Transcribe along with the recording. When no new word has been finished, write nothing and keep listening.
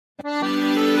Welcome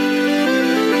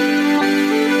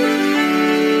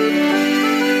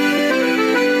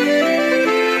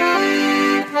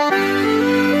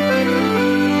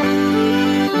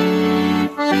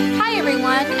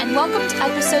to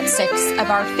episode 6 of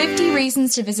our 50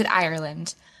 Reasons to Visit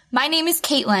Ireland. My name is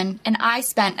Caitlin, and I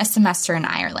spent a semester in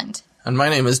Ireland. And my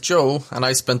name is Joe, and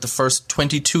I spent the first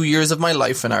 22 years of my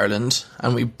life in Ireland,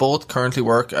 and we both currently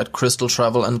work at Crystal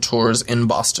Travel and Tours in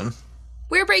Boston.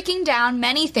 We're breaking down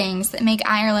many things that make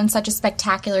Ireland such a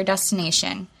spectacular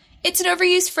destination. It's an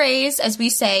overused phrase, as we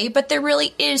say, but there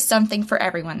really is something for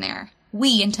everyone there.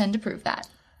 We intend to prove that.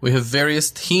 We have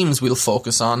various themes we'll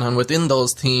focus on, and within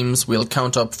those themes, we'll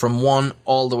count up from 1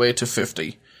 all the way to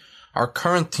 50. Our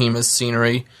current theme is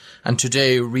scenery, and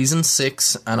today, reason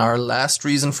 6, and our last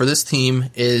reason for this theme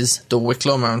is the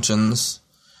Wicklow Mountains.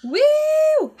 Woo!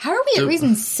 How are we at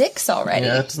reason 6 already?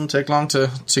 Yeah, it doesn't take long to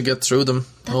get through them.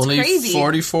 That's Only crazy.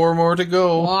 44 more to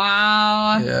go.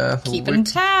 Wow. Yeah. Keeping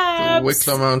tabs. The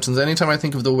Wicklow Mountains. Anytime I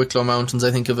think of the Wicklow Mountains, I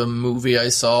think of a movie I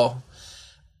saw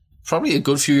probably a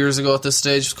good few years ago at this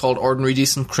stage, called Ordinary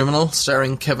Decent Criminal,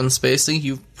 starring Kevin Spacey.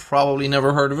 You've probably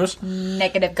never heard of it.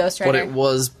 Negative Ghost Rider. But it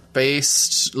was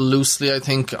based loosely, I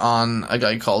think, on a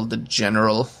guy called the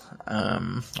General,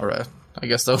 I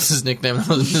guess that was his nickname, that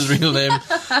wasn't his real name.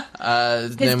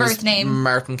 His birth name.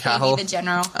 Martin Cahill. The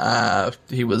General.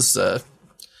 He was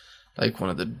like one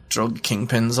of the drug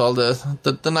kingpins, all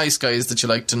the nice guys that you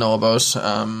like to know about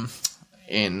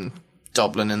in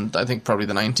Dublin in, I think, probably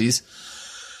the 90s.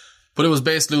 But it was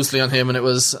based loosely on him, and it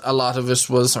was, a lot of it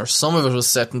was, or some of it was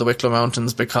set in the Wicklow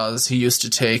Mountains because he used to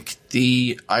take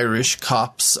the Irish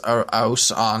cops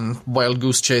out on wild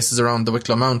goose chases around the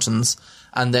Wicklow Mountains,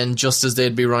 and then just as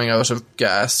they'd be running out of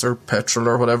gas or petrol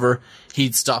or whatever,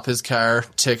 he'd stop his car,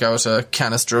 take out a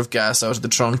canister of gas out of the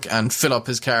trunk and fill up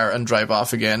his car and drive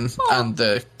off again, and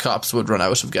the cops would run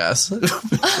out of gas.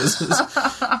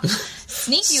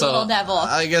 Sneaky little devil.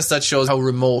 I guess that shows how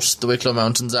remote the Wicklow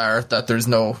Mountains are, that there's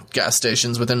no gas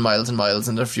stations within miles and miles,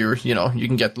 and if you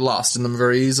can get lost in them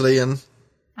very easily. And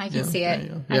I can see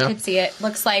it. Yeah. I could see it.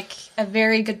 Looks like a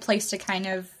very good place to kind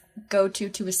of go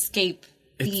to escape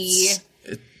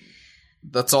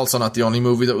That's also not the only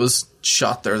movie that was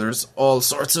shot there. There's all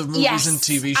sorts of movies and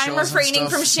TV shows. I'm refraining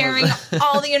from sharing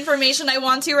all the information I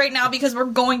want to right now because we're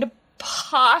going to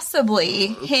possibly,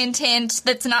 hint,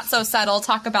 that's not so subtle,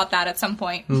 talk about that at some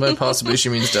point. By possibly, she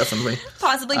means definitely.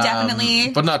 Possibly, definitely.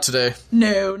 But not today.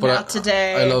 No, not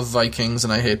today. I love Vikings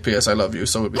and I hate P.S. I Love You,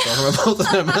 so we'll be talking about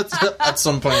them at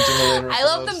some point in the later I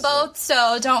love them both,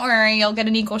 so don't worry, you'll get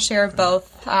an equal share of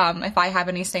both if I have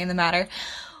any say in the matter.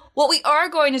 What we are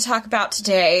going to talk about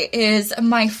today is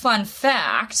my fun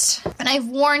fact. And I've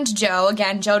warned Joe,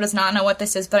 again, Joe does not know what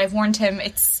this is, but I've warned him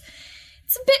it's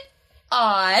a bit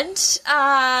odd.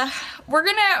 We're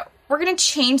gonna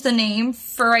change the name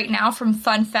for right now from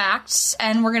fun facts,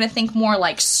 and we're gonna think more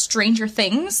like Stranger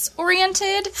Things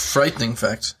oriented. Frightening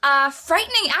fact.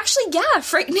 Frightening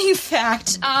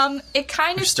fact. It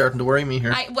kind of... You're starting to worry me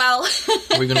here.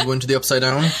 Are we gonna go into the Upside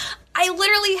Down? I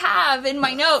literally have in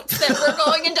my notes that we're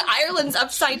going into Ireland's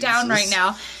Upside Down right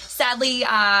now. Sadly,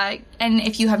 and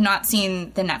if you have not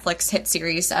seen the Netflix hit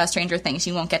series Stranger Things,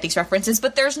 you won't get these references,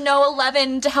 but there's no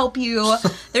 11 to help you.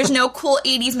 There's no cool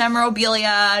 80s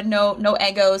memorabilia, no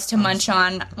Eggos to munch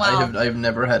on. Well, I've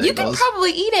never had Eggos. You can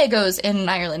probably eat Eggos in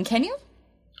Ireland, can you?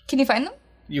 Can you find them?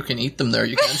 You can eat them there.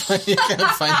 You can't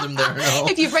find them there, no.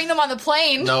 If you bring them on the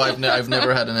plane. No, I've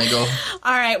never had an Eggo.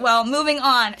 All right, well, moving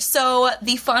on. So,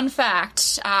 the fun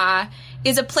fact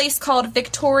is a place called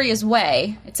Victoria's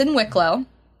Way. It's in Wicklow.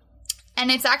 And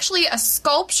it's actually a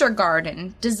sculpture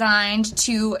garden designed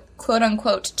to,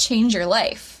 quote-unquote, change your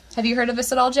life. Have you heard of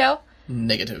this at all, Joe?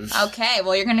 Negative. Okay,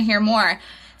 well, you're going to hear more.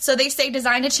 So they say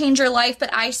designed to change your life,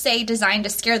 but I say designed to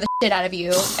scare the shit out of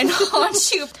you and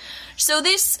haunt you. So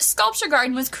this sculpture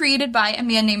garden was created by a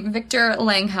man named Victor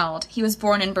Langheld. He was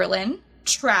born in Berlin,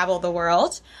 traveled the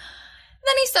world.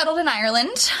 Then he settled in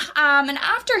Ireland. And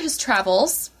after his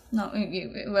travels... No,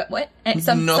 what?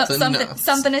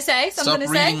 Something to say? Stop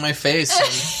reading my face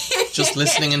and just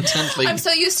listening intently. I'm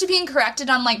so used to being corrected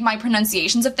on, like, my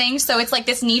pronunciations of things, so it's like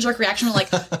this knee-jerk reaction where,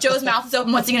 like, Joe's mouth is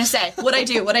open, what's he gonna say? What'd I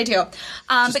do?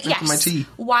 But yes, my tea.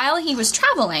 While he was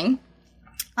traveling,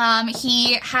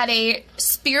 he had a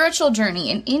spiritual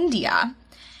journey in India,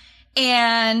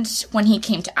 and when he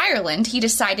came to Ireland, he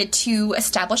decided to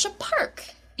establish a park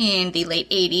in the late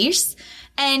 80s.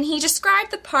 And he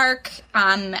described the park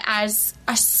as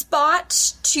a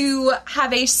spot to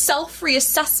have a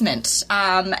self-reassessment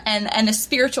and a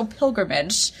spiritual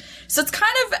pilgrimage. So it's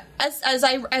kind of, as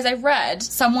I read,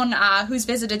 someone who's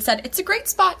visited said, it's a great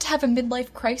spot to have a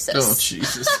midlife crisis. Oh,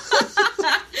 Jesus.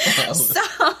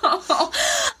 So,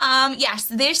 yes,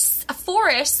 this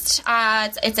forest,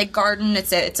 it's a garden,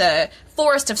 it's a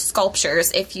forest of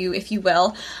sculptures, if you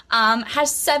will,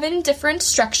 has 7 different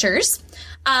structures.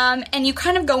 And you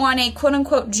kind of go on a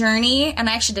quote-unquote journey, and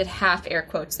I actually did half air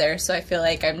quotes there, so I feel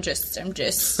like I'm just,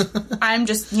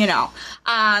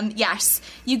 yes.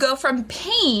 You go from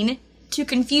pain to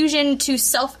confusion to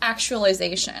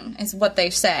self-actualization, is what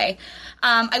they say.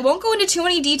 I won't go into too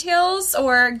many details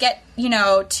or get,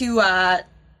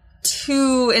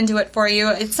 too into it for you.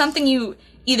 It's something you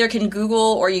either can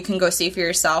Google or you can go see for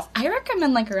yourself. I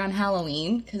recommend around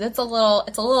Halloween because it's a little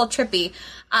trippy.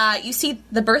 You see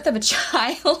the birth of a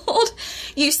child.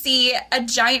 You see a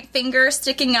giant finger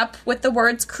sticking up with the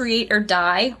words "create or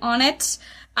die" on it.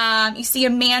 You see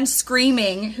a man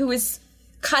screaming who is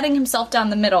cutting himself down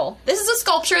the middle. This is a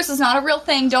sculpture. This is not a real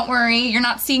thing. Don't worry. You're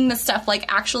not seeing this stuff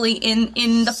actually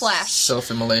in the flesh.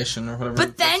 Self-immolation or whatever.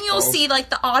 But then you'll see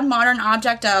the odd modern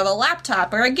object of a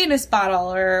laptop or a Guinness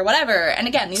bottle or whatever. And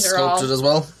again, these are all sculpted as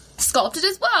well. Sculpted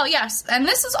as well, yes. And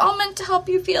this is all meant to help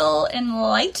you feel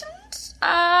enlightened.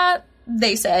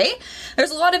 They say. There's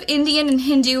a lot of Indian and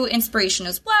Hindu inspiration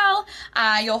as well.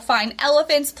 You'll find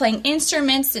elephants playing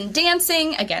instruments and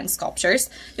dancing. Again,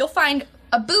 sculptures. You'll find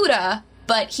a Buddha,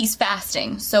 but he's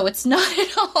fasting, so it's not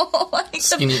at all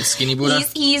skinny Buddha.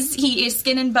 He is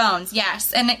skin and bones,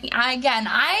 yes. And I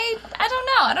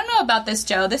don't know about this,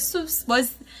 Joe. This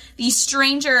was the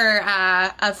stranger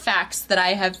of facts that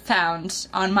I have found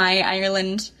on my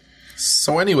Ireland.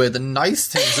 So anyway, the nice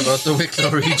things about the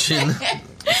Wicklow region.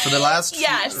 For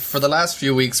the last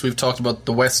few weeks, we've talked about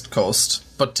the West Coast,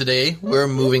 but today we're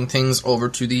moving things over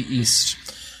to the East.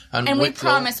 And we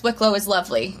promise Wicklow is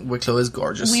lovely. Wicklow is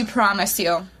gorgeous. We promise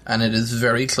you. And it is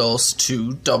very close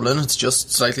to Dublin. It's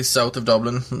just slightly south of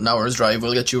Dublin. An hour's drive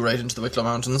will get you right into the Wicklow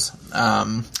Mountains.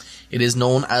 It is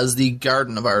known as the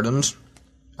Garden of Ireland.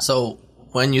 So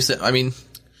when you say,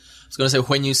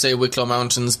 when you say Wicklow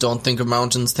Mountains, don't think of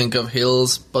mountains, think of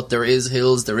hills. But there is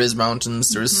hills, there is mountains,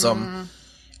 there is some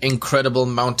incredible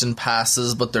mountain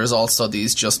passes, but there's also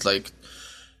these just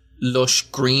lush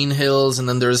green hills, and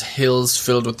then there's hills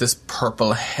filled with this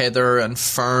purple heather and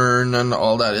fern and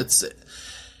all that.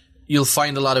 You'll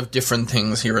find a lot of different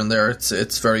things here and there.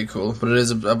 It's very cool, but it is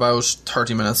about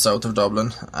 30 minutes south of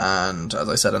Dublin, and as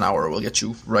I said, an hour will get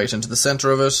you right into the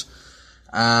centre of it.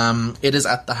 It is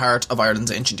at the heart of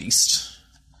Ireland's ancient East.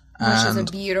 Which is a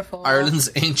beautiful...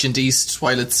 Ireland's ancient East,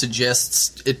 while it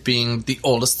suggests it being the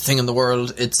oldest thing in the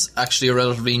world, it's actually a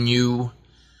relatively new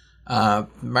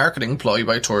marketing ploy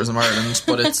by Tourism Ireland,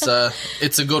 but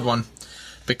it's a good one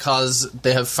because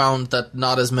they have found that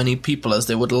not as many people as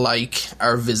they would like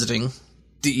are visiting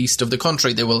the east of the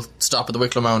country. They will stop at the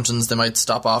Wicklow Mountains, they might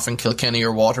stop off in Kilkenny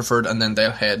or Waterford, and then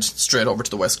they'll head straight over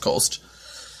to the West Coast.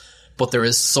 But there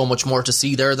is so much more to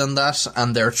see there than that,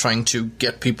 and they're trying to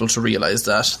get people to realise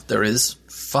that there is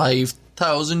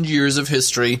 5,000 years of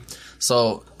history.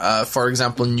 So, for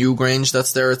example, Newgrange,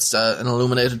 that's there, it's an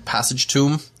illuminated passage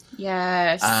tomb.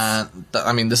 Yes.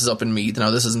 This is up in Meath. Now,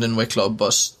 this isn't in Wicklow,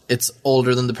 but it's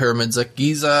older than the pyramids at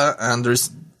Giza, and there's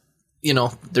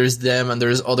them, and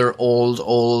there's other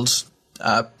old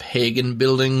pagan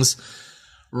buildings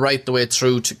right the way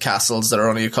through to castles that are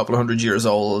only a couple of 100 years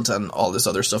old and all this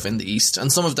other stuff in the east.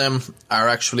 And some of them are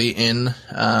actually in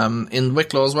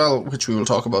Wicklow as well, which we will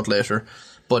talk about later.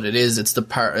 But it's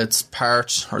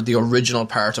the original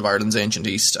part of Ireland's ancient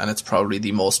East, and it's probably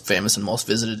the most famous and most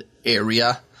visited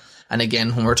area. And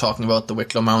again, when we're talking about the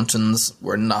Wicklow Mountains,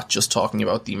 we're not just talking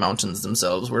about the mountains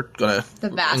themselves. We're going to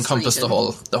encompass the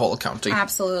whole county.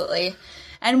 Absolutely.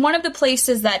 And one of the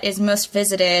places that is most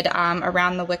visited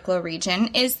around the Wicklow region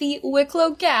is the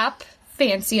Wicklow Gap.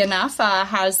 Fancy enough,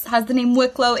 has the name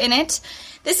Wicklow in it.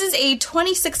 This is a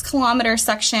 26-kilometer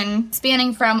section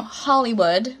spanning from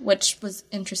Hollywood, which was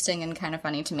interesting and kind of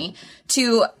funny to me,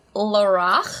 to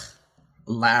Larach.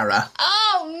 Lara.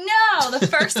 Oh, no! The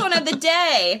first one of the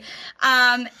day.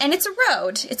 And it's a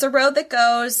road. It's a road that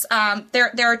goes...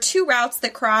 There are 2 routes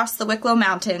that cross the Wicklow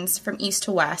Mountains from east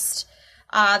to west.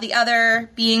 The other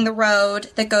being the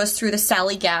road that goes through the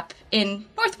Sally Gap in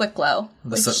North Wicklow.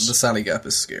 The Sally Gap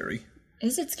is scary.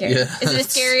 Is it scary? Yeah. Is it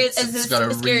as scary as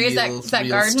that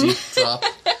garden? Steep drop.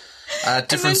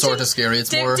 Different sort of scary.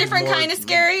 It's more kind of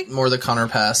scary. More the Connor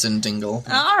Pass in Dingle.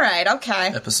 All right, okay.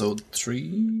 Episode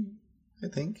 3, I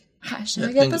think.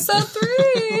 Hashtag episode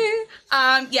 3.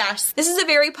 Yes, this is a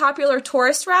very popular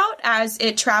tourist route as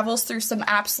it travels through some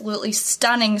absolutely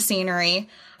stunning scenery.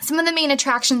 Some of the main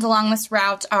attractions along this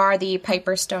route are the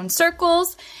Piper Stone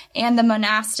Circles and the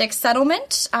monastic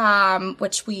settlement,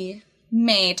 which we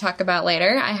may talk about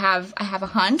later. I have a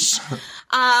hunch.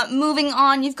 Moving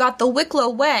on, you've got the Wicklow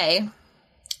Way,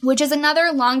 which is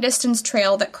another long-distance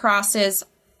trail that crosses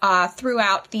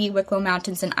throughout the Wicklow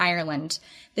Mountains in Ireland.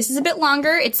 This is a bit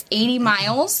longer. It's 80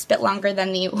 miles, a bit longer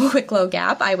than the Wicklow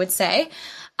Gap, I would say.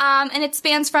 And it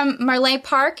spans from Marleigh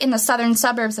Park in the southern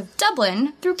suburbs of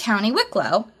Dublin through County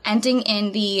Wicklow, ending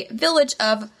in the village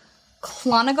of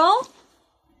Clonagall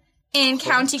in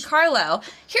County Carlow.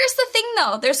 Here's the thing,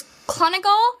 though. There's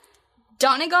Clonagall,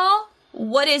 Donegal.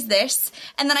 What is this?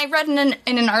 And then I read in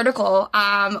an article,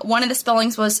 one of the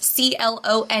spellings was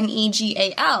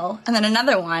Clonegal, and then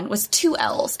another one was 2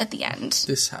 L's at the end.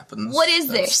 This happens. What is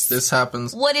this? This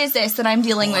happens. What is this that I'm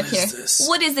dealing with here? This?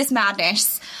 What is this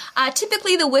madness?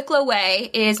 Typically, the Wicklow Way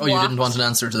is walked. You didn't want an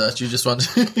answer to that. You just want.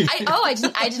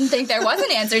 I didn't think there was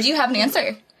an answer. Do you have an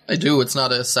answer? I do. It's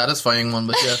not a satisfying one,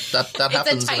 but yeah, that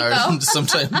happens in Ireland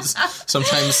sometimes.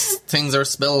 Sometimes things are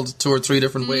spelled 2 or 3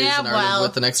 different ways in Ireland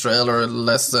with an extra L or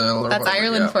less L. Or that's whatever.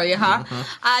 Ireland for you, huh?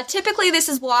 Mm-hmm. Typically, this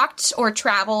is walked or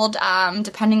traveled,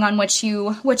 depending on what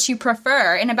you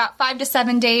prefer, in about 5 to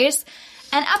 7 days,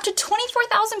 and up to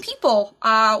 24,000 people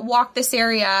walk this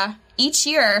area each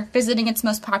year, visiting its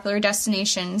most popular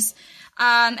destinations.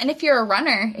 And if you're a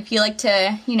runner, if you like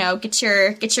to, get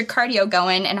your cardio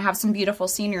going and have some beautiful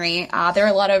scenery, there are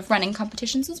a lot of running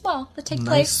competitions as well that take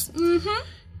place. Mm-hmm.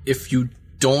 If you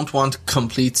don't want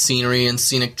complete scenery and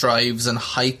scenic drives and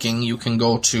hiking, you can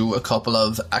go to a couple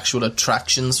of actual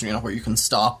attractions, where you can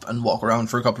stop and walk around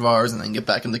for a couple of hours and then get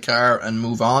back in the car and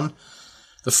move on.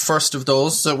 The first of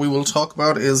those that we will talk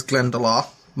about is Glendalough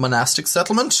Monastic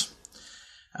Settlement.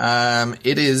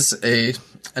 It is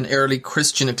an early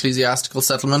Christian ecclesiastical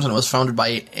settlement, and it was founded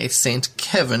by a Saint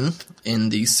Kevin in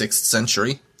the 6th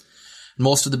century.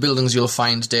 Most of the buildings you'll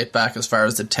find date back as far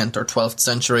as the 10th or 12th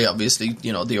century. Obviously,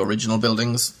 the original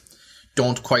buildings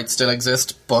don't quite still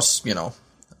exist, but,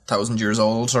 1,000 years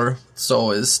old or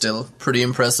so is still pretty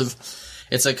impressive.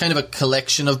 It's a kind of a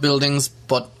collection of buildings,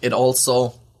 but it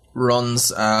also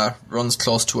runs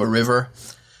close to a river.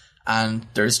 And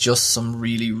there's just some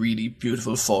really, really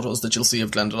beautiful photos that you'll see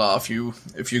of Glendalough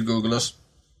if you Google it.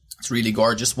 It's really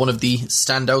gorgeous. One of the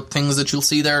standout things that you'll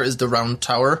see there is the round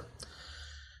tower.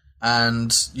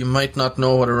 And you might not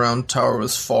know what a round tower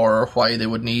was for or why they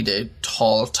would need a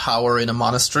tall tower in a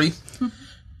monastery.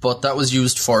 But that was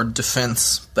used for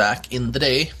defense back in the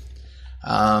day.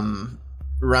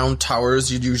 Round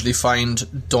towers you'd usually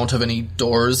find don't have any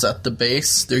doors at the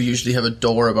base. They usually have a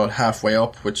door about halfway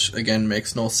up, which again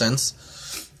makes no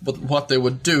sense. But what they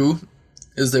would do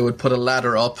is they would put a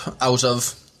ladder up out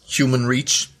of human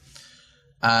reach,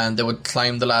 and they would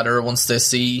climb the ladder once they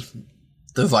see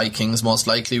the Vikings most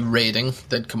likely raiding.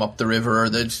 They'd come up the river, or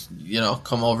they'd,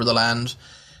 come over the land.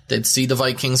 They'd see the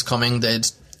Vikings coming, they'd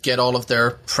get all of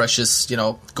their precious,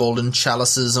 golden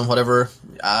chalices and whatever,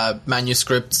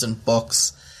 manuscripts and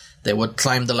books. They would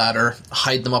climb the ladder,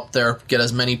 hide them up there, get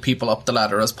as many people up the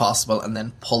ladder as possible, and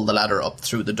then pull the ladder up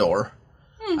through the door.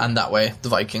 And that way, the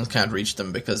Vikings can't reach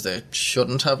them because they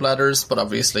shouldn't have ladders, but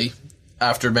obviously,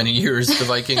 after many years, the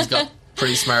Vikings got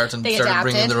pretty smart and started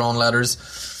bringing their own ladders.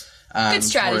 Good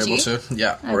strategy.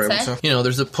 We're able to.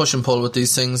 There's a push and pull with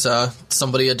these things.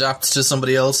 Somebody adapts to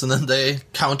somebody else, and then they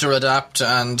counter-adapt,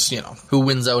 and, who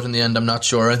wins out in the end, I'm not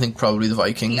sure. I think probably the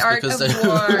Vikings. The art because of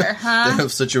war, huh? They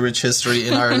have such a rich history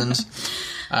in Ireland.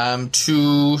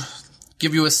 To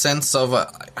give you a sense of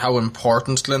how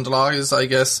important Glendalough is, I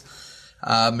guess,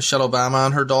 Michelle Obama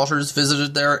and her daughters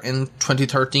visited there in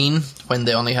 2013 when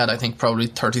they only had, I think, probably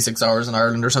 36 hours in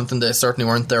Ireland or something. They certainly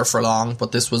weren't there for long,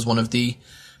 but this was one of the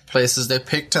places they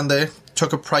picked, and they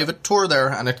took a private tour there,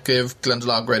 and it gave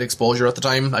Glendalough great exposure at the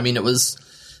time. I mean, it was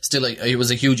still it was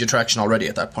a huge attraction already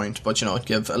at that point, but it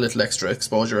gave a little extra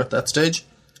exposure at that stage.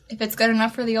 If it's good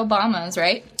enough for the Obamas,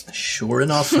 right? Sure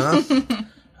enough, huh?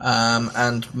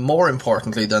 And more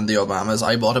importantly than the Obamas,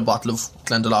 I bought a bottle of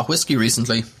Glendalough whiskey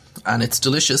recently, and it's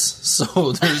delicious.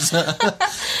 So there's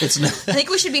it's I think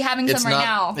we should be having some right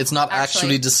now. It's not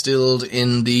actually distilled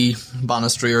in the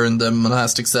monastery or in the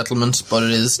monastic settlement, but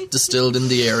it is distilled in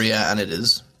the area, and it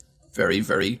is very,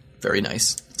 very, very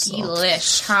nice.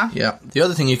 Delish, huh? Yeah. The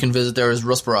other thing you can visit there is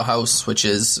Rusborough House, which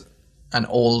is an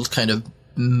old kind of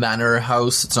manor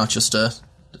house. It's not just a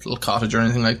little cottage or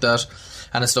anything like that.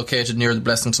 And it's located near the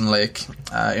Blessington Lake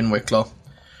in Wicklow.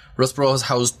 Rusborough has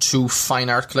housed 2 fine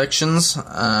art collections,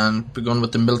 and begun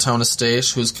with the Milltown Estate,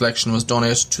 whose collection was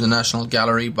donated to the National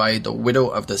Gallery by the widow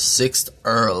of the 6th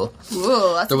Earl.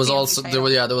 Ooh, that's There was a fancy also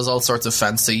title. there was all sorts of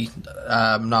fancy,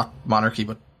 not monarchy,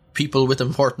 but people with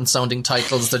important sounding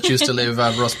titles that used to live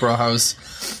at Rusborough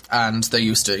House, and they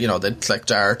used to, they'd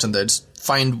collect art and they'd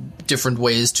find different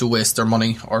ways to waste their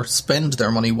money or spend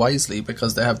their money wisely,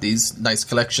 because they have these nice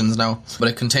collections now. But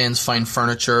it contains fine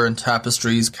furniture and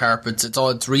tapestries, carpets.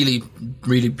 It's really,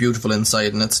 really beautiful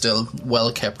inside, and it's still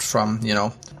well kept from,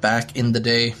 back in the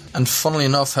day. And funnily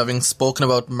enough, having spoken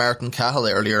about Martin Cahill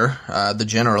earlier, the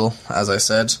General, as I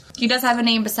said, He does have a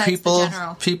name besides the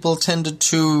General. people tended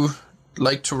to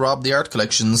like to rob the art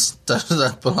collections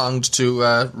that belonged to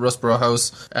Rusborough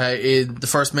House. The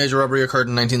first major robbery occurred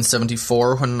in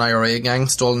 1974 when an IRA gang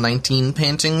stole 19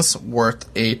 paintings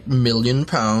worth £8 million.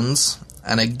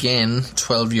 And again,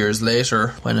 12 years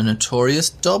later, when a notorious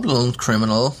Dublin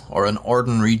criminal, or an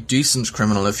ordinary decent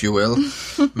criminal if you will,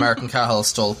 Martin Cahill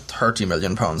stole £30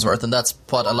 million worth. And that's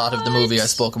what a lot of the movie I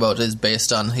spoke about is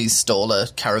based on. He stole a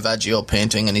Caravaggio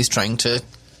painting and he's trying to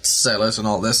sell it and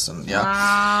all this, and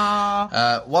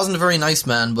Wow. wasn't a very nice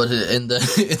man, but in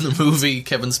the movie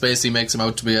Kevin Spacey makes him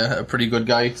out to be a pretty good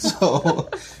guy, so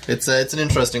it's an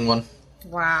interesting one.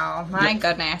 Wow, my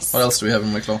goodness. What else do we have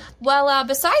in Wicklow? Well,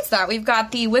 besides that, we've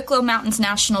got the Wicklow Mountains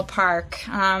National Park.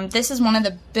 This is one of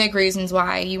the big reasons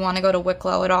why you want to go to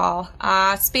Wicklow at all.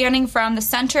 Spanning from the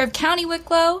center of County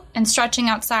Wicklow and stretching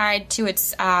outside to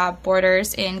its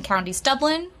borders in counties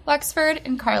Dublin, Wexford,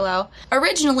 and Carlow.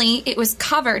 Originally, it was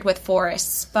covered with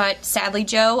forests, but sadly,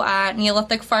 Joe,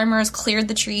 Neolithic farmers cleared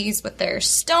the trees with their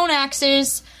stone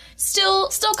axes. Still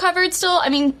covered,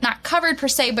 not covered per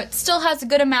se, but still has a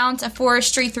good amount of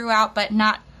forestry throughout, but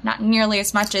not nearly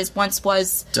as much as once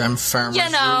was. Damn farmers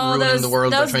ruining the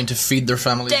world by trying to feed their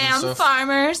families and Damn stuff.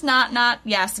 farmers,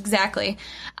 yes, exactly.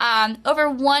 Over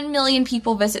 1 million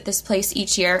people visit this place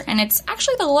each year, and it's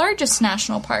actually the largest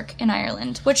national park in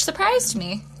Ireland, which surprised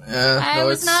me. I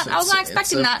was not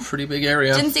expecting that. It's a pretty big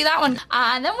area. Didn't see that one.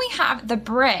 And then we have the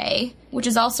Bray, which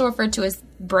is also referred to as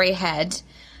Bray Head.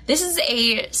 This is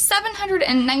a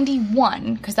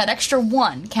 791, because that extra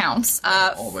 1 counts,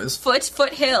 Always.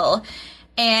 foothill.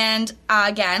 And,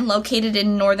 again, located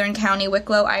in northern County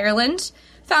Wicklow, Ireland,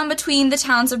 found between the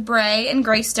towns of Bray and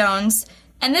Greystones.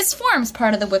 And this forms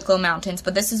part of the Wicklow Mountains,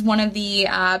 but this is one of the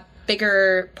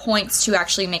bigger points to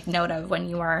actually make note of when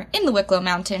you are in the Wicklow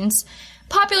Mountains.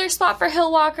 Popular spot for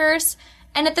hill walkers.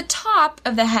 And at the top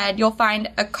of the head, you'll find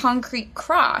a concrete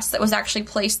cross that was actually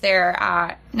placed there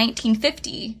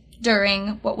 1950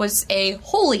 during what was a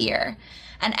holy year.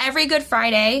 And every Good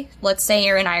Friday, let's say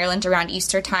you're in Ireland around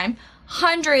Easter time,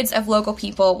 hundreds of local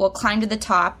people will climb to the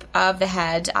top of the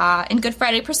head in Good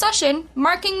Friday procession,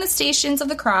 marking the stations of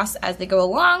the cross as they go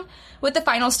along, with the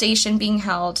final station being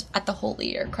held at the Holy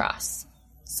Year Cross.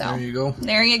 So, there you go.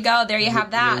 There you go. There you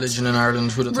have that. Religion in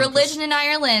Ireland. Religion in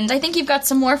Ireland. I think you've got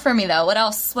some more for me, though. What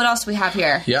else? What else do we have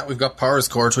here? Yeah, we've got Powers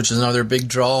Court, which is another big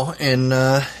draw in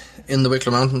the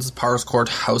Wicklow Mountains. Powers Court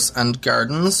House and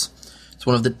Gardens. It's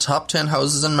one of the top 10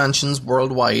 houses and mansions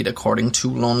worldwide, according to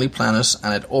Lonely Planet,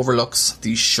 and it overlooks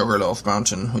the Sugarloaf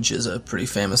Mountain, which is a pretty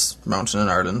famous mountain in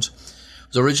Ireland. It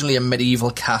was originally a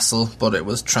medieval castle, but it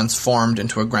was transformed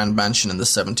into a grand mansion in the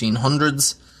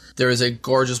 1700s. There is a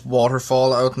gorgeous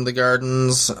waterfall out in the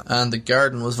gardens, and the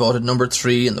garden was voted number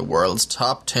 3 in the world's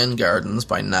top 10 gardens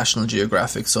by National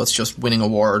Geographic, so it's just winning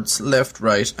awards left,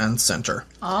 right, and centre.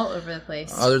 All over the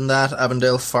place. Other than that,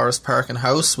 Avondale Forest Park and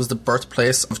House was the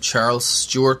birthplace of Charles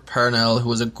Stewart Parnell, who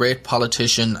was a great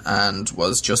politician and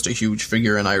was just a huge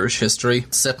figure in Irish history.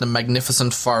 It's set in a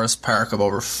magnificent forest park of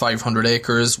over 500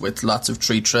 acres with lots of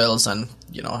tree trails, and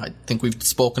I think we've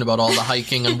spoken about all the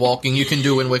hiking and walking you can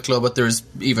do in Wicklow, but there's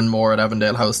even more at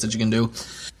Avondale House that you can do.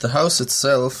 The house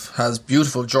itself has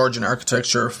beautiful Georgian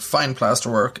architecture, fine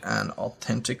plasterwork, and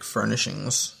authentic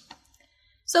furnishings.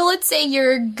 So let's say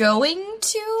you're going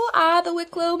to the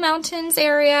Wicklow Mountains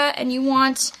area and you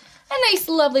want a nice,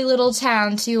 lovely little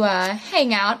town to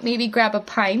hang out, maybe grab a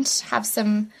pint, have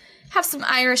some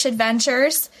Irish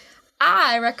adventures.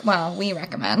 We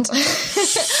recommend.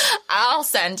 I'll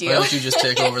send you. Why don't you just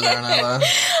take over there and I'll head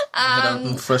out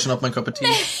and freshen up my cup of tea.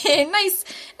 nice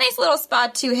little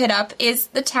spot to hit up is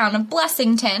the town of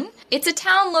Blessington. It's a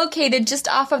town located just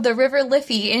off of the River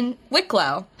Liffey in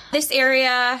Wicklow. This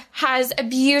area has a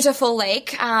beautiful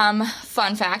lake,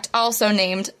 fun fact, also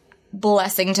named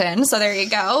Blessington. So there you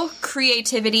go.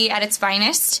 Creativity at its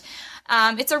finest.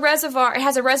 It's a reservoir. It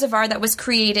has a reservoir that was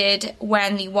created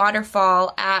when the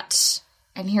waterfall at,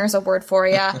 and here's a word for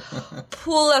you,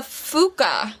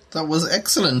 Pulafuka. That was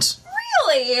excellent.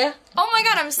 Really? Oh my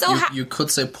god, I'm so happy. You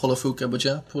could say Pulafuka, but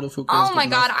yeah, Pulafuka. Oh my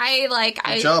god,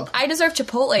 I deserve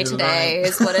Chipotle today,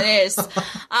 is what it is.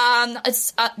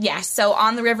 It's so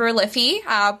on the River Liffey,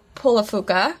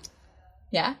 Pulafuka.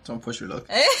 Yeah. Don't push your luck.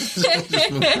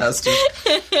 Just move past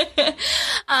it.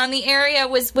 The area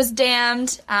was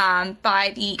dammed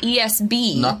by the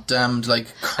ESB. Not damned like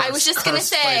cursed, I was just gonna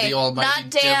say, not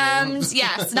damned.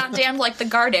 Yes, not damned like the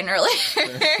garden earlier.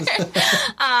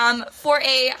 For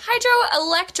a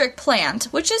hydroelectric plant,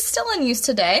 which is still in use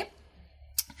today.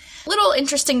 Little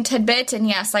interesting tidbit, and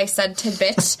yes, I said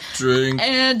tidbit. Drink.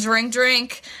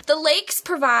 The lakes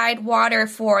provide water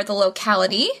for the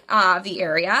locality, the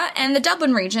area, and the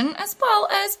Dublin region, as well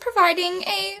as providing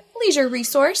a leisure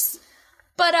resource.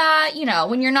 But,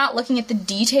 when you're not looking at the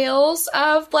details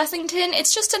of Blessington,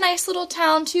 it's just a nice little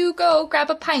town to go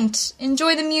grab a pint,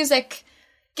 enjoy the music,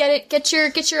 get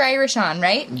your Irish on,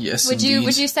 right? Yes, Would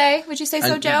indeed. you say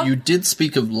so, Joe? You did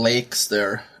speak of lakes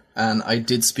there. And I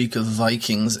did speak of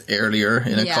Vikings earlier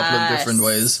in a couple of different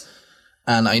ways.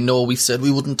 And I know we said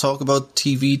we wouldn't talk about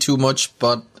TV too much,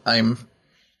 but I'm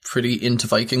pretty into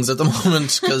Vikings at the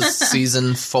moment because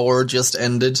season 4 just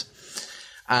ended.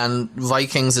 And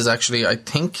Vikings is actually, I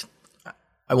think,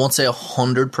 I won't say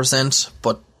 100%,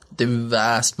 but the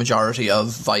vast majority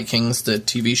of Vikings, the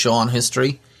TV show on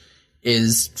history,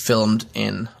 is filmed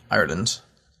in Ireland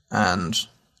and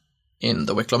in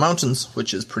the Wicklow Mountains,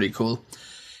 which is pretty cool.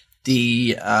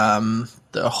 The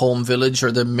home village,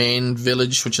 or the main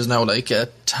village, which is now like a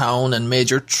town and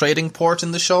major trading port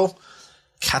in the show,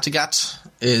 Kattegat,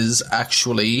 is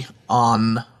actually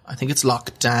on, I think it's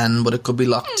Loch Dan, but it could be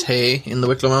Loch Tay in the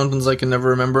Wicklow Mountains, I can never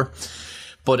remember.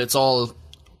 But it's all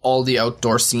the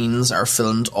outdoor scenes are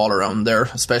filmed all around there,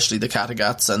 especially the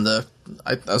Kattegats and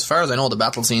as far as I know, the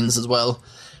battle scenes as well.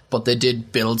 But they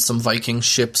did build some Viking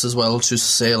ships as well to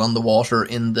sail on the water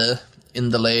in the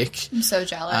lake. I'm so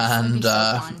jealous. And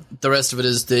the rest of it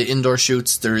is the indoor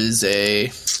shoots. There's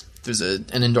an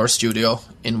indoor studio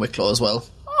in Wicklow as well.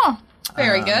 Oh,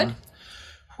 very good.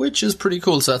 Which is pretty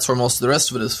cool. So that's where most of the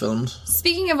rest of it is filmed.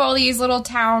 Speaking of all these little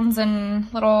towns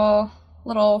and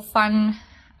little fun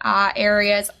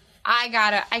areas, I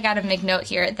gotta make note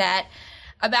here that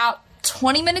about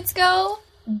 20 minutes ago,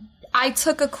 I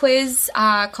took a quiz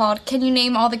called "Can you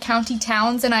name all the county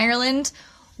towns in Ireland?"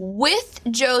 with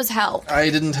Joe's help. I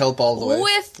didn't help all the way.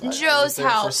 With Joe's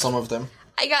help. For some of them.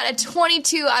 I got a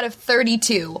 22 out of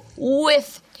 32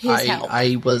 with his help.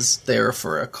 I was there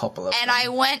for a couple of and them. I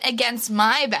went against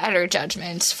my better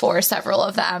judgment for several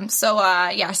of them. So,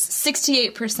 yes,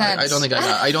 68%. I don't think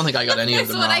I got any of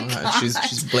them wrong.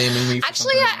 She's blaming me for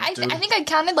actually, I think I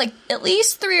counted like at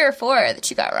least 3 or 4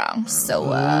 that you got wrong. So,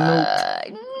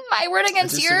 my word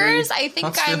against yours. I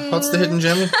think what's the hidden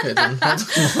gem?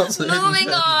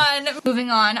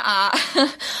 Moving on.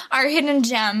 Our hidden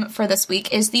gem for this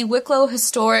week is the Wicklow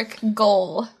Historic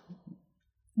Gale.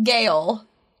 Gale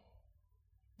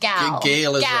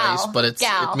is right, but it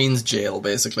means jail,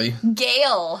 basically.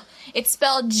 Gale. It's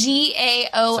spelled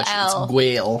Gaol. It's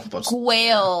Gwail.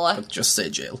 Gwail. But just say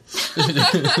jail.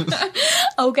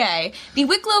 Okay. The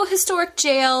Wicklow Historic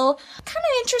Jail. Kind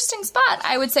of interesting spot,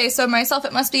 I would say so myself.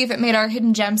 It must be if it made our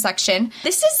hidden gem section.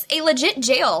 This is a legit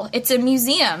jail. It's a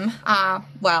museum.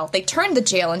 They turned the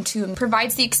jail into and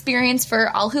provides the experience for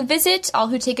all who visit, all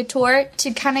who take a tour,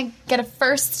 to kind of get a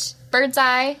first bird's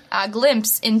eye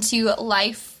glimpse into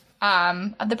life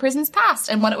of the prison's past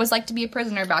and what it was like to be a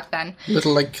prisoner back then.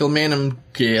 Little like Kilmainham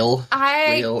Gaol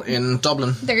in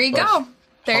Dublin. There you go.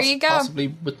 Possibly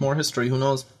with more history, who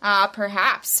knows?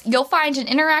 Perhaps. You'll find an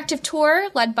interactive tour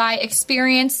led by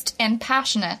experienced and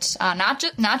passionate. Not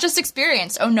just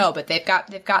experienced. Oh no, but they've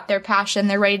got their passion,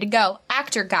 they're ready to go.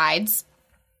 Actor guides.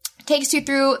 Takes you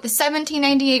through the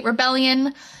 1798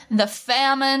 rebellion, the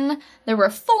famine, the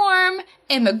reform,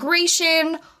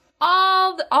 immigration,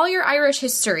 all your Irish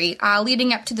history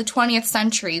leading up to the 20th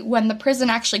century when the prison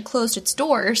actually closed its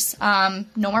doors. No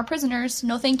more prisoners.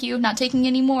 No thank you. Not taking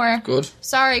any more. Good.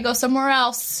 Sorry, go somewhere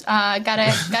else.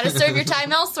 Gotta serve your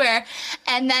time elsewhere.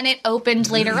 And then it opened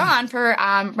later on for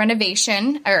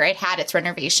renovation, or it had its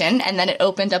renovation, and then it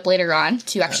opened up later on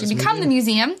to actually become the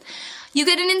museum. You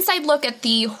get an inside look at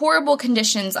the horrible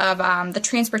conditions of the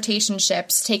transportation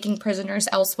ships taking prisoners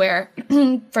elsewhere.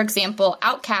 For example,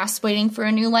 outcasts waiting for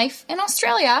a new life in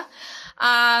Australia,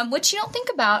 which you don't think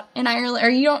about in Ireland, or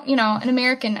you don't, an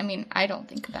American, I don't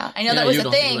think about. I know that was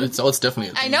a thing. It's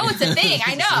definitely a thing. I know it's a thing.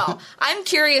 I know. I'm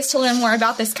curious to learn more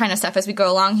about this kind of stuff as we go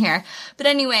along here. But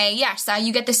anyway, yes,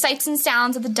 you get the sights and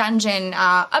sounds of the dungeon,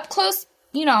 up close,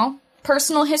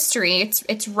 personal history.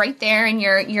 It's right there, and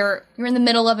you're in the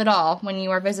middle of it all when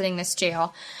you are visiting this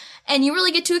jail. And you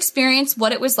really get to experience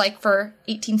what it was like for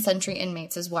 18th century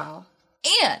inmates as well.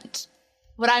 And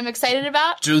what I'm excited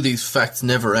about... Do these facts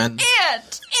never end?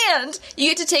 And you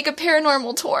get to take a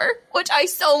paranormal tour, which I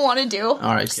so want to do.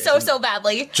 All right. So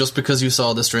badly. Just because you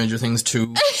saw the Stranger Things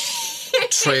 2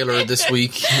 trailer this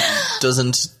week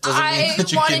doesn't mean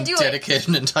that you can dedicate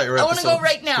an entire episode. I want to go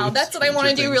right now. That's what I want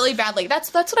to do really badly.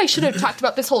 That's what I should have talked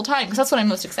about this whole time, because that's what I'm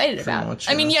most excited about. Much,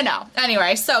 I mean, you know.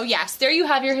 Anyway, so yes, there you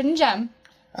have your hidden gem.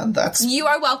 And you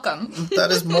are welcome. That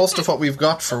is most of what we've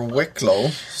got for Wicklow.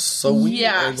 So we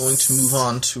are going to move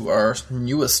on to our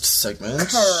newest segment.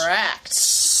 Correct.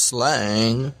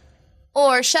 Slang.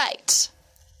 Or shite.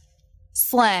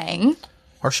 Slang.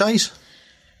 Or shite.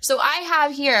 So I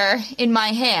have here in my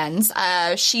hands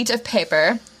a sheet of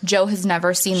paper. Joe has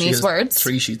never seen these words.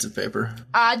 3 sheets of paper.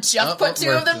 I just put 2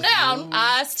 of them down.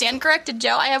 Stand corrected,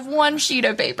 Joe. I have 1 sheet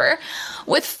of paper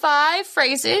with 5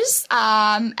 phrases.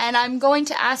 And I'm going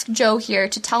to ask Joe here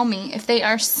to tell me if they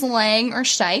are slang or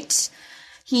shite.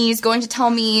 He's going to tell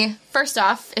me, first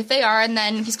off, if they are, and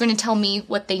then he's going to tell me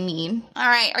what they mean. All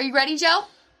right. Are you ready, Joe?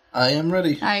 I am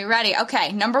ready. Are you ready?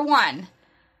 Okay. Number 1.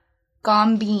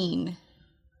 Gombeen.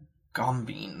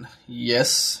 Gombeen.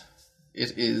 Yes,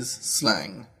 it is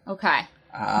slang. Okay.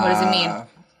 What does it mean?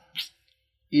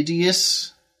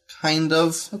 Idiot, kind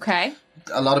of. Okay.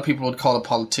 A lot of people would call a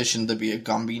politician to be a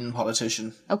gombeen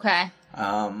politician. Okay.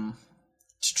 To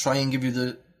try and give you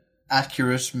the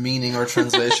accurate meaning or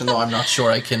translation, though I'm not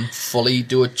sure I can fully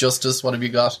do it justice. What have you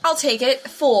got? I'll take it.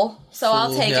 Fool. So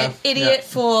I'll take it. Idiot,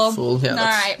 fool. Fool, yeah. All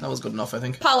right. That was good enough, I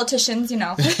think. Politicians, you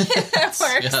know. That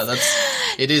works. Yeah,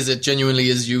 it genuinely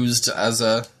is used as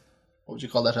a, what would you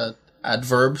call that, a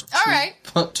adverb? All right.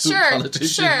 Politician.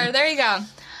 Sure, there you go.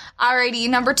 Alrighty,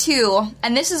 number 2,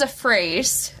 and this is a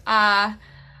phrase. I'm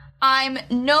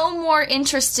no more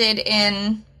interested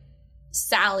in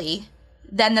Sally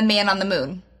than the man on the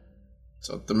moon.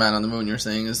 So the man on the moon, you're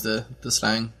saying, is the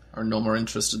slang, or no more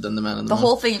interested than the man on the moon? The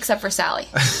whole thing except for Sally.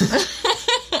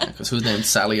 Because who's named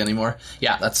Sally anymore?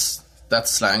 Yeah, that's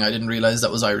slang. I didn't realize that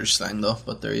was Irish slang, though,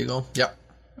 but there you go. Yeah.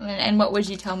 And what would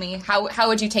you tell me? How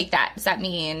would you take that? Does that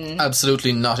mean...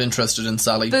 Absolutely not interested in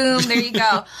Sally. Boom, there you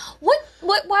go.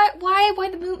 Why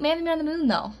the moon, man on the moon,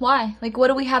 though? Why? Like, what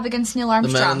do we have against Neil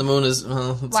Armstrong? The man on the moon is...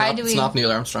 Well, it's not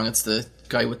Neil Armstrong, it's the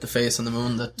guy with the face on the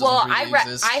moon that doesn't really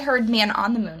exist. I heard man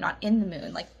on the moon, not in the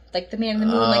moon. Like the man in the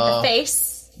moon, like the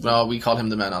face. Well, we call him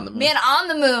the man on the moon. Man on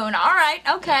the moon. All right,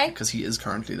 okay. Because he is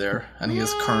currently there, and he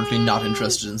is currently not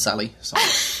interested in Sally. So.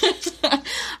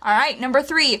 All right, number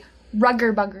 3.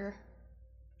 Rugger bugger.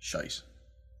 Shite.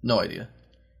 No idea.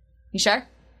 You sure?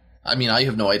 I mean, I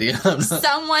have no idea.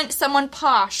 Someone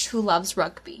posh who loves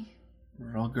rugby.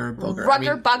 Rugger bugger.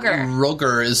 Bugger.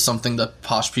 Rugger is something that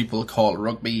posh people call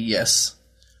rugby, yes.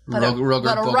 But a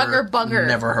rugger bugger.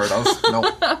 Never heard of. No.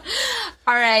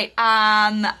 All right.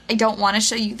 I don't want to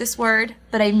show you this word,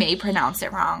 but I may pronounce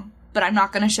it wrong. But I'm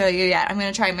not going to show you yet. I'm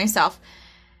going to try it myself.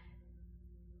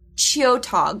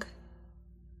 Chiotog.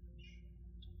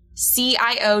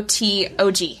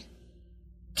 Ciotog.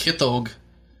 Kithog.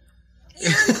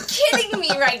 You're kidding me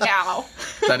right now.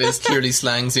 That is clearly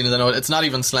slang, seeing as I know it. It's not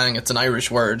even slang, it's an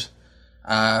Irish word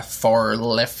for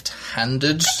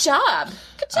left-handed.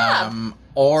 Good job.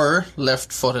 Or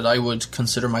left-footed. I would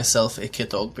consider myself a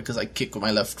kithog because I kick with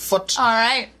my left foot. All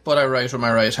right. But I write with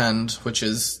my right hand, which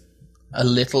is a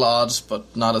little odd,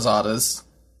 but not as odd as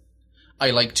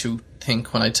I like to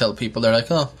think when I tell people. They're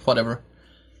like, oh, whatever.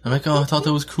 I'm like, oh, I thought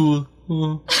that was cool.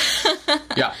 Oh.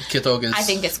 Yeah, kithog is... I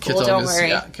think it's cool, don't worry.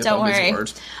 Yeah, don't worry. Is a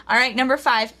word. All right, number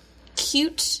 5.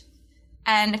 Cute.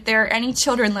 And if there are any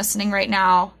children listening right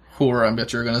now... Whore, I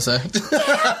bet you're going to say. Damn it!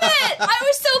 I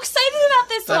was so excited about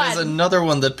this one. That is another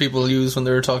one that people use when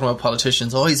they're talking about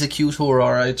politicians. Oh, he's a cute whore,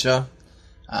 alright, yeah.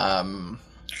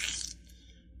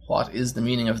 What is the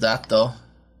meaning of that, though?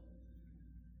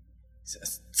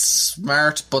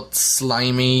 Smart but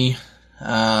slimy.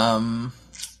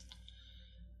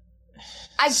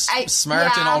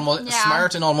 Smart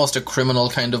in almost a criminal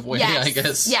kind of way, yes, I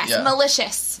guess. Yes, yeah.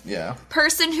 Malicious. Yeah.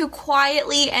 Person who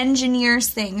quietly engineers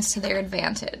things to their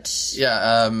advantage.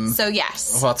 Yeah. So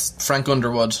yes. What's Frank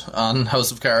Underwood on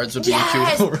House of Cards would be a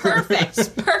cute whore.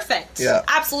 Perfect. Yeah.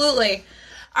 Absolutely.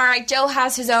 All right, Joe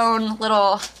has his own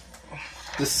little...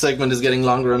 This segment is getting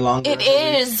longer and longer. It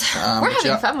is. We're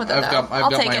having fun with it,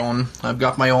 I've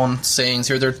got my own sayings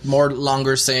here. They're more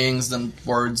longer sayings than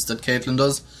words that Caitlin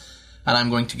does. And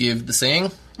I'm going to give the saying.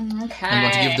 Okay. I'm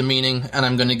going to give the meaning, and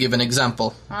I'm going to give an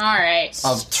example. All right.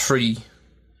 Of 3.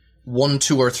 1,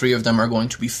 2, or 3 of them are going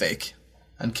to be fake.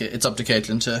 And it's up to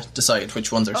Caitlin to decide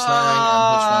which ones are slang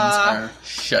and which ones are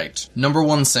shite. Number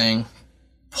 1 saying,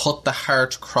 put the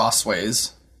heart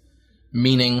crossways,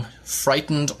 meaning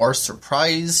frightened or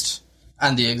surprised.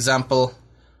 And the example,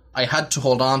 I had to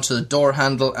hold on to the door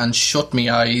handle and shut me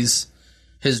eyes.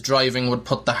 His driving would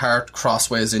put the heart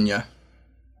crossways in you.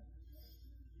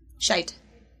 Shite.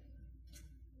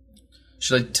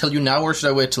 Should I tell you now or should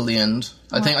I wait till the end?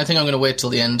 I think I'm going to wait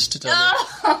till the end to tell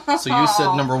you. So you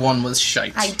said number 1 was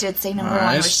shite. I did say number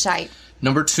 1 was shite.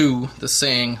 Number 2, the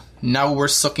saying, now we're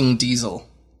sucking diesel.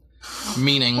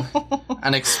 Meaning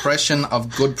an expression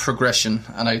of good progression.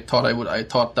 And I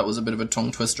thought that was a bit of a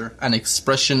tongue twister. An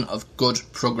expression of good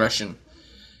progression.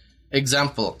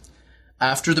 Example,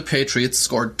 after the Patriots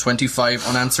scored 25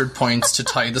 unanswered points to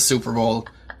tie the Super Bowl,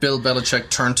 Bill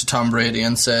Belichick turned to Tom Brady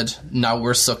and said, now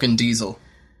we're sucking diesel.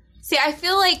 See, I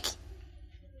feel like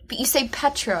but you say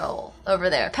petrol over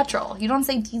there. Petrol. You don't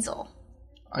say diesel.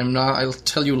 I'm not. I'll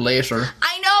tell you later.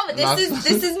 I know, but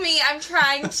this is me. I'm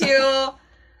trying to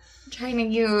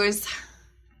use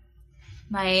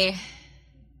my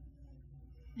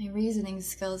reasoning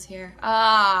skills here.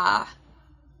 Now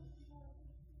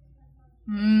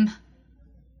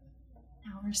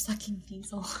we're sucking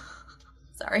diesel.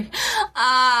 Sorry.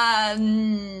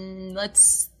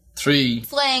 Let's 3.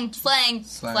 Slang.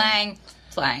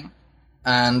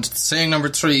 And saying number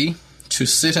 3, to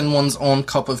sit in one's own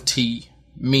cup of tea,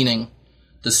 meaning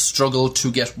the struggle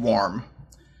to get warm.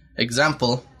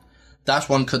 Example, that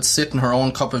one could sit in her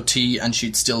own cup of tea and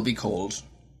she'd still be cold.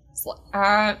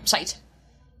 Shite.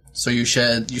 So you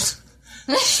said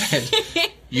shite.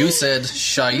 You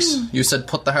said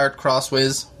put the heart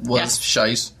crossways was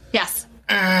shite. Yes.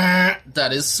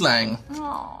 That is slang.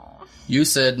 Oh. You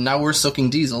said now we're sucking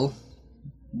diesel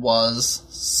was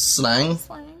slang.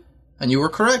 And you were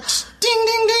correct. Ding,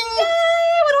 ding, ding. Yay!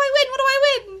 What do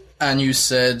I win? And you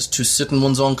said to sit in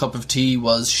one's own cup of tea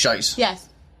was shite. Yes.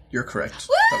 You're correct.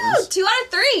 Woo! 2 out of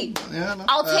 3. Yeah, no,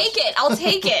 I'll take it.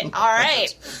 All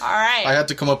right. I had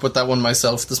to come up with that one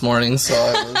myself this morning, so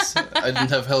I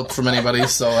didn't have help from anybody,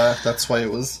 so that's why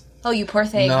it was. Oh, you poor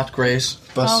thing. Not great.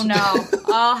 But oh no.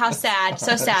 Oh, how sad.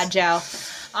 So sad, Joe.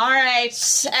 All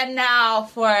right, and now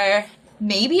for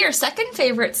maybe your second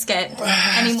favorite skit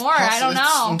anymore. I don't know.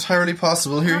 It's entirely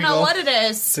possible. Here you go. I don't know what it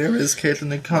is. There is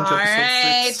Caitlin in Contra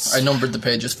episode 6. I numbered the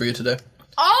pages for you today.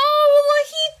 Oh,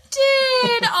 he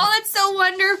did. Oh, that's so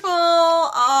wonderful.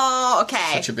 Oh,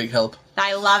 okay. Such a big help.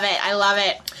 I love it.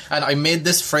 And I made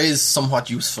this phrase somewhat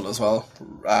useful as well,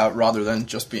 rather than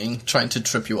just trying to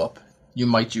trip you up. You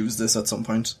might use this at some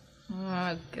point.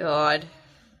 Oh, God.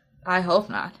 I hope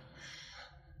not.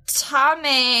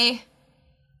 Tame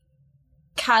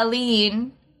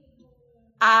Colleen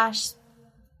Ash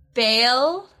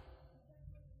Bale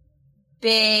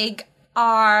Big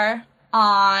R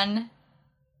on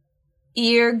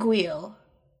Earguil.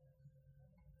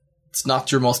 It's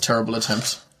not your most terrible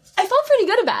attempt. I felt pretty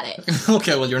good about it.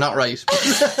 Okay, well, you're not right.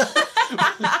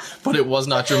 But it was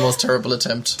not your most terrible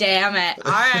attempt. Damn it.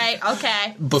 All right,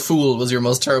 okay. Befool was your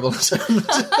most terrible attempt.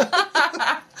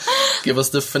 Give us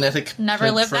the phonetic Never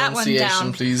lived that one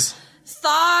down. Please.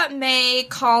 Tha me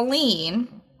Colleen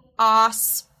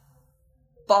Os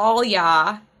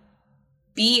Balya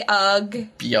Biug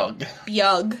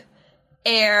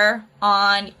Air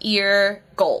on Ear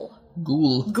Goal.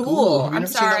 Ghoul. I'm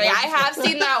sorry. I have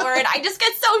seen that word. I just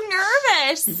get so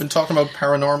nervous. You've been talking about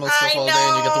paranormal stuff all day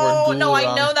and you get the word ghoul No,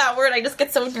 I know that word. I just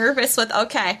get so nervous with...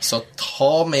 Okay. So,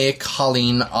 Tá me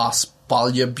Colleen Os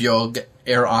Balya Biug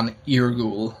Air on Ear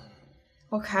Ghoul.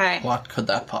 Okay. What could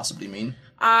that possibly mean?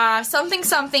 Something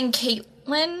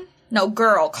Caitlin. No,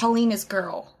 girl. Colleen is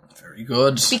girl. Very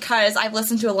good. Because I've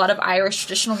listened to a lot of Irish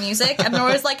traditional music, and they're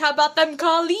always like, how about them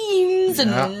Colleens?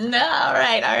 Yeah. And all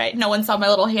right. No one saw my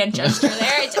little hand gesture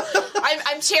there.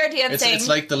 I'm chair dancing. It's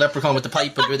like the leprechaun with the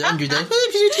pipe under the...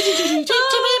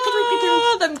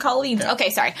 them Colleens. Okay,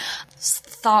 sorry.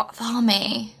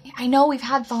 Thame. I know we've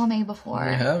had Thame before.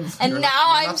 We have. And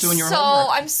now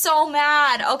I'm so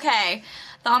mad. Okay.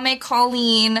 Thame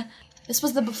Colleen. This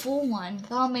was the Befool one.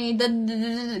 Thame the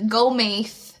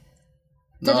Gomaith.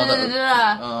 No, okay.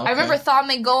 I remember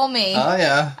Thame Gomaith. Oh,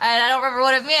 yeah. And I don't remember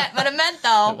what it meant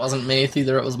though. It wasn't Maith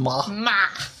either, it was Ma. Ma.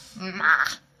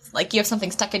 Like you have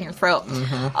something stuck in your throat.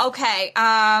 Mm-hmm. Okay,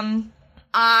 I'm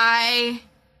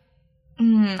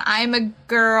a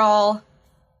girl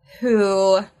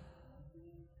who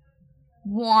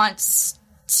wants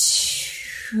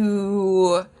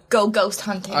to go ghost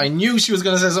hunting. I knew she was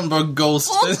going to say something about ghost.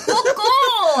 Cool,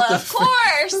 of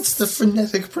course. That's the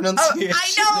phonetic pronunciation.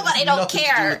 I know, but I don't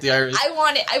care. To do with the Irish. I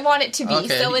want it to be,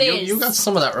 okay, so it is. You got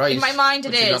some of that right. In my mind,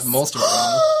 it is. You got most of it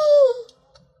wrong.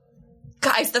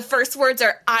 Guys, the first words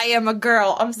are, I am a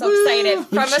girl. I'm so excited.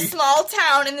 From a small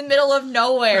town in the middle of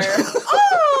nowhere.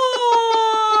 Oh!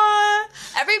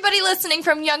 Everybody listening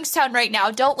from Youngstown right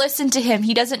now, don't listen to him.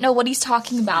 He doesn't know what he's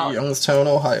talking about. Youngstown,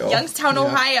 Ohio. Youngstown,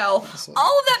 Ohio. All of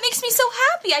that makes me so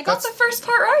happy. I got the first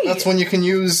part right. That's when you can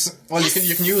use, well,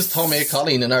 you can use Tommy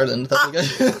Colleen in Ireland. That'll get,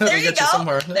 there you get go. You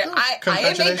somewhere. I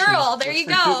am a girl. There you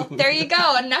go. There you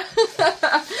go. And now,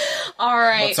 all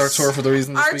right. What's our tour for the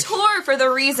reason this Our week? tour for the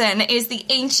reason is the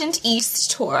Ancient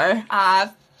East Tour.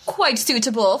 Quite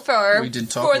suitable for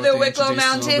the Wicklow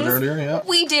Mountains. Earlier, yeah.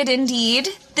 We did indeed.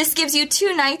 This gives you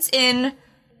 2 nights in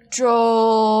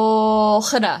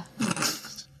Drogheda.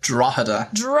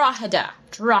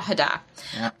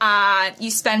 Yeah. You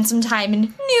spend some time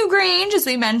in Newgrange, as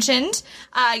we mentioned.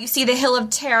 You see the Hill of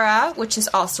Tara, which is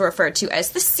also referred to as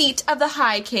the seat of the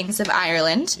High Kings of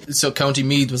Ireland. So County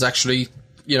Meath was actually,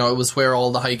 it was where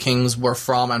all the High Kings were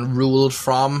from and ruled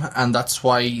from, and that's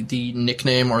why the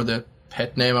nickname or the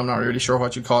pet name, I'm not really sure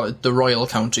what you call it, the Royal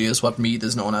County is what Meath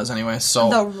is known as anyway. So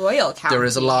the Royal County. There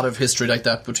is a lot of history like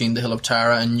that between the Hill of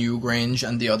Tara and Newgrange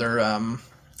and the other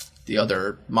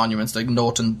monuments like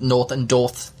Noth and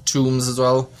Doth tombs as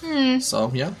well. So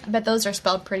yeah, I bet those are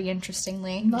spelled pretty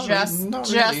interestingly. Not Just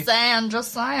really. saying.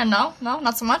 No,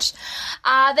 not so much.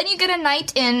 Then you get a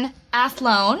night in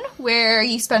Athlone, where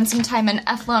you spend some time in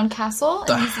Athlone Castle.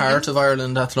 The heart of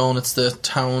Ireland, Athlone. It's the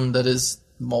town that is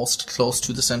most close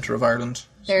to the centre of Ireland.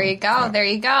 There you go.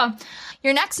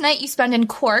 Your next night you spend in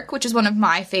Cork, which is one of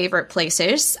my favourite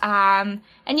places. And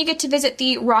you get to visit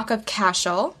the Rock of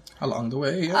Cashel. Along the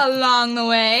way.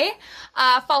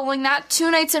 Following that,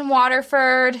 2 nights in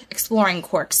Waterford, exploring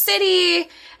Cork City,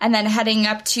 and then heading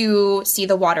up to see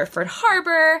the Waterford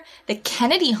Harbour, the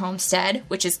Kennedy Homestead,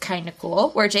 which is kind of cool,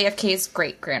 where JFK's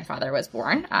great-grandfather was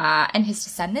born, and his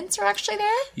descendants are actually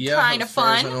there. Yeah, kind of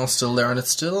fun. It's still there, and it's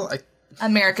still...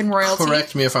 American royalty.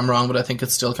 Correct me if I'm wrong, but I think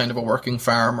it's still kind of a working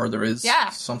farm, or there is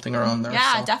something around there.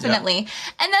 Yeah, so, definitely. Yeah.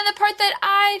 And then the part that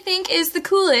I think is the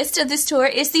coolest of this tour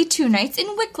is the 2 nights in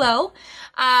Wicklow.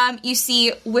 You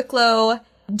see Wicklow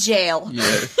Jail.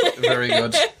 Yeah, very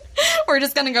good. We're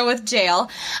just going to go with jail.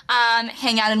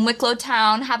 Hang out in Wicklow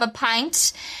town, have a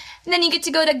pint. And then you get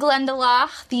to go to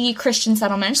Glendalough, the Christian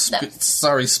settlement.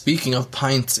 Speaking of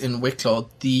pints in Wicklow,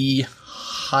 the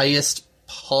highest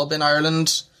pub in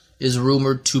Ireland is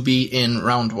rumoured to be in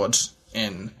Roundwood.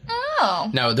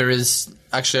 Now, there is...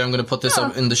 Actually, I'm going to put this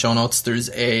up in the show notes. There's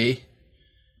a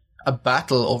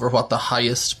battle over what the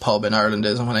highest pub in Ireland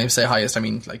is. And when I say highest, I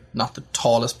mean, like, not the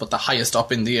tallest, but the highest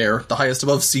up in the air. The highest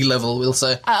above sea level, we'll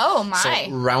say. Oh, my. So,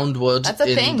 Roundwood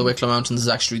in the Wicklow Mountains is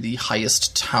actually the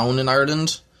highest town in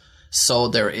Ireland. So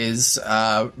there is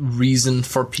reason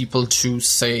for people to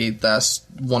say that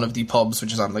one of the pubs,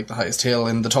 which is on like the highest hill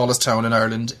in the tallest town in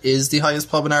Ireland, is the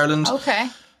highest pub in Ireland. Okay.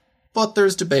 But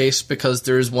there's debate because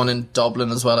there's one in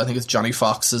Dublin as well. I think it's Johnny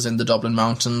Fox's in the Dublin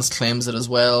Mountains, claims it as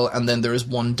well. And then there is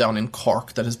one down in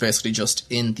Cork that is basically just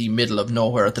in the middle of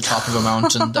nowhere at the top of a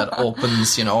mountain that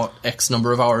opens, X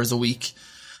number of hours a week.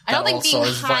 I don't think being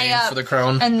high up for the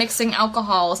crown. And mixing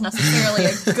alcohol is necessarily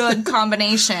a good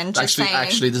combination.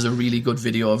 Actually, there's a really good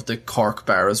video of the Cork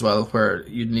bar as well, where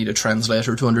you'd need a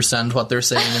translator to understand what they're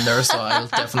saying in there. So I'll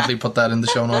definitely put that in the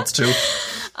show notes too.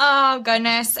 Oh,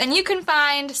 goodness. And you can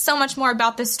find so much more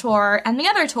about this tour and the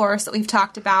other tours that we've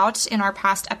talked about in our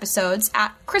past episodes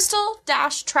at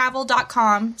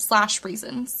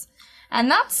crystal-travel.com/reasons. And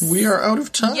we are out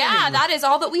of time. Yeah, that is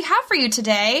all that we have for you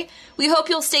today. We hope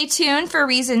you'll stay tuned for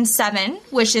Reason 7,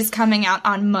 which is coming out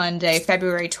on Monday,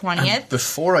 February 20th. And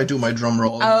before I do my drum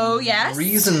roll, oh, yes?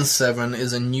 Reason 7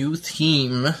 is a new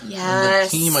theme. Yes. And the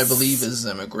theme, I believe, is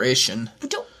immigration.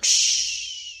 But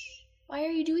shh. Why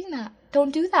are you doing that?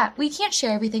 Don't do that. We can't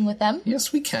share everything with them.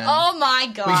 Yes, we can. Oh my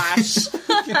gosh.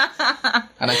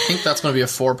 And I think that's going to be a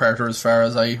 4-parter as far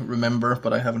as I remember,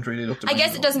 but I haven't really looked at it. I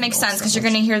guess it doesn't make sense because you're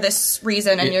going to hear this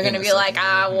reason and you're going to be like,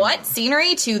 what?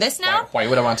 Scenery to this now? Why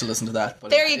would I want to listen to that? But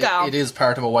there you go. It is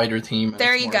part of a wider theme.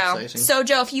 There you go. Exciting. So,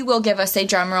 Joe, if you will give us a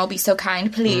drum roll, be so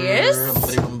kind, please.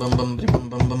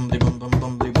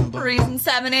 Reason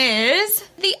 7 is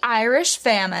the Irish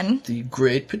famine. The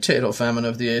Great Potato Famine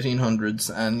of the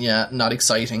 1800s. And yeah, not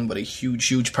exciting, but a huge,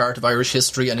 huge part of Irish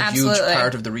history and a huge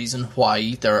part of the reason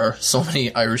why there are so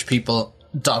many Irish people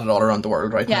dotted all around the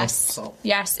world right now. So.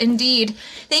 Yes, indeed.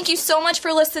 Thank you so much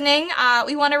for listening.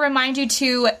 We want to remind you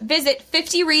to visit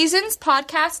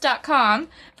 50reasonspodcast.com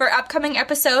for upcoming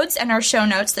episodes and our show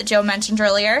notes that Joe mentioned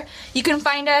earlier. You can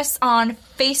find us on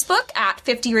Facebook at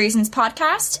 50 Reasons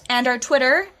Podcast and our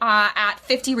Twitter at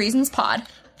 50 Reasons Pod.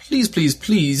 please, please,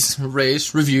 please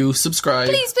rate, review, subscribe.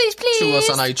 Please, please, please. To us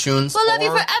on iTunes. We'll love you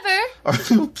forever.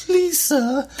 Or, please,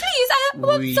 sir. Please, I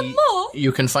want some more.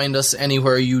 You can find us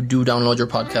anywhere you do download your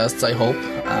podcasts, I hope.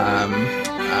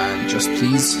 And just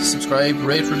please subscribe,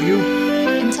 rate, review.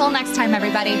 Until next time,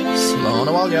 everybody. Slán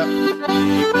a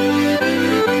bhaile.